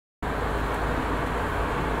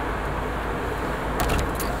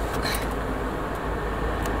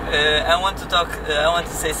I want to talk. I want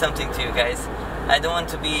to say something to you guys. I don't want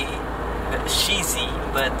to be cheesy,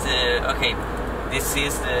 but okay. This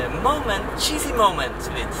is the moment, cheesy moment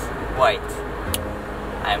with White.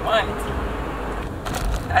 I'm White.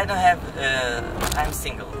 I don't have. I'm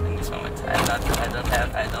single in this moment.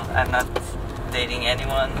 I'm not dating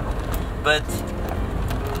anyone. But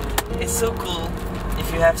it's so cool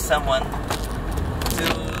if you have someone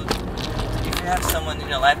in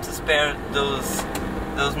your life to spare those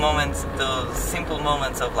moments, those simple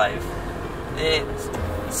moments of life.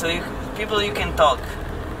 People you can talk,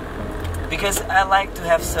 because I like to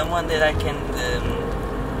have someone that I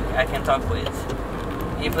can talk with,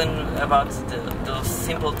 even about those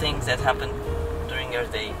simple things that happen during your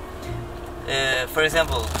day. For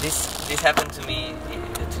example, this happened to me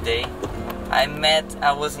today. I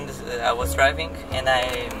was driving and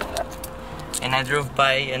I drove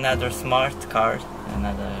by another car,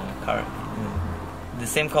 the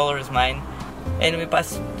same color as mine, and we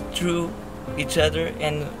passed through each other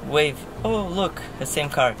and waved. Oh, look, the same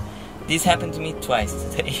car. This happened to me twice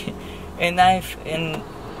today, and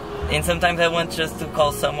sometimes I want just to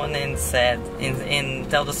call someone and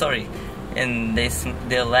tell the story, and they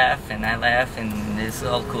laugh and I laugh and it's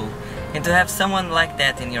all cool. And to have someone like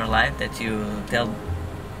that in your life that you tell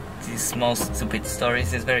these small stupid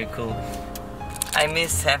stories is very cool. I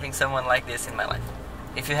miss having someone like this in my life.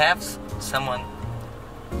 If you have someone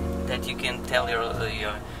that you can tell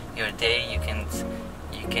your day, you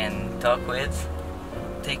can talk with,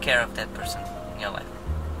 take care of that person in your life.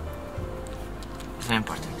 It's very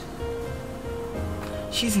important.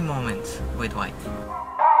 Cheesy moments with White.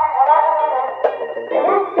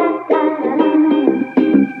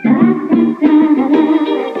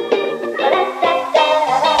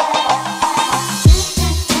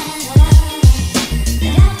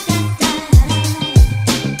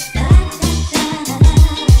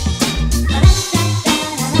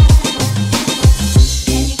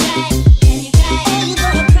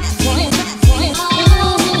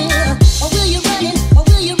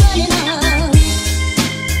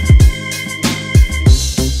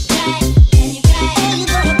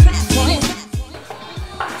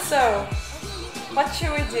 So, what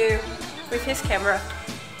should we do with his camera?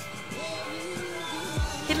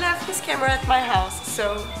 He left his camera at my house,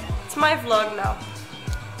 so it's my vlog now.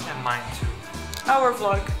 And mine too. Our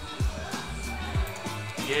vlog.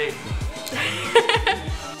 Yay!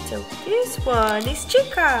 So this one is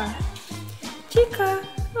Chica. Chica.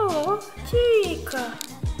 Oh, Chica.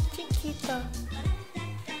 Chiquita.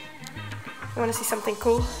 You wanna see something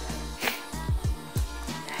cool?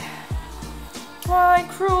 Why,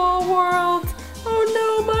 cruel world? Oh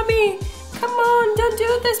no, mommy! Come on, don't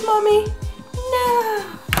do this, mommy! No!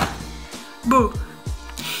 Boo!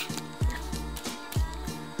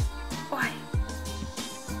 Why?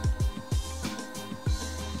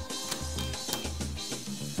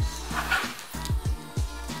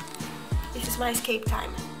 This is my escape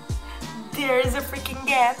time. There is a freaking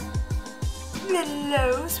gap.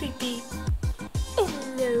 Hello, sweet pea.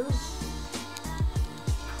 Hello.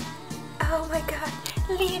 Oh my god,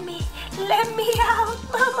 let me out,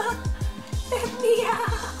 mama, let me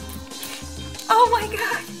out. Oh my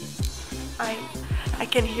god, I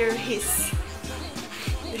can hear his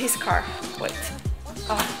car. Wait,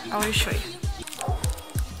 oh, I want to show you.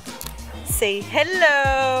 Say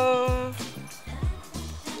hello.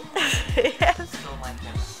 Yes.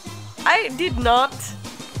 I did not.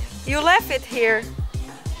 You left it here.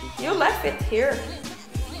 You left it here.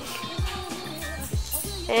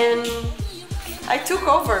 And I took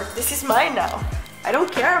over. This is mine now. I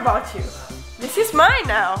don't care about you. This is mine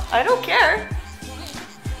now. I don't care.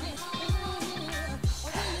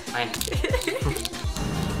 Mine.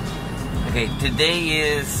 Okay, today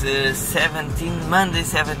is Monday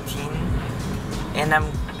 17, and I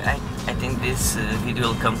think this video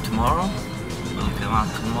will come tomorrow. Will come out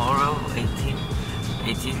tomorrow,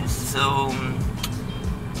 18. So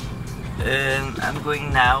I'm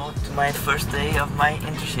going now to my first day of my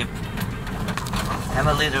internship. I'm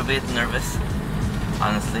a little bit nervous,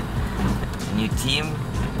 honestly. A new team,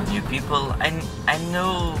 new people. I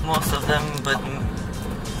know most of them, but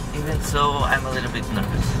even so, I'm a little bit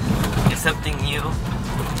nervous. It's something new,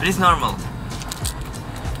 but it's normal.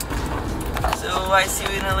 So I see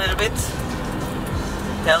you in a little bit,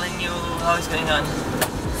 telling you how it's going on.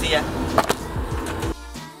 See ya.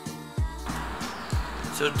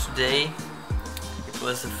 So today, it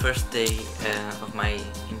was the first day of my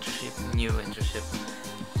internship, new internship.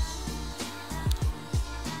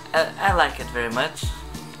 I like it very much.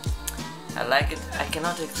 I like it. I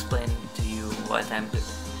cannot explain to you what I'm doing.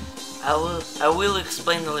 I will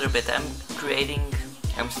explain a little bit. I'm creating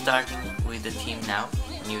I'm starting with the team now,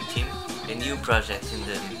 new team, a new project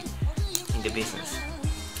in the business.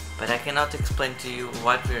 But I cannot explain to you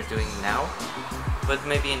what we are doing now, but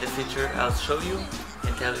maybe in the future I'll show you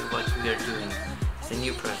and tell you what we are doing. It's a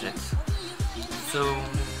new project. So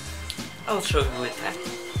I'll show you with that.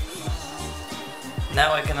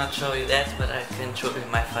 Now I cannot show you that, but I can show you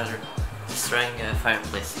my father destroying a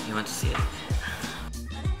fireplace. You want to see it?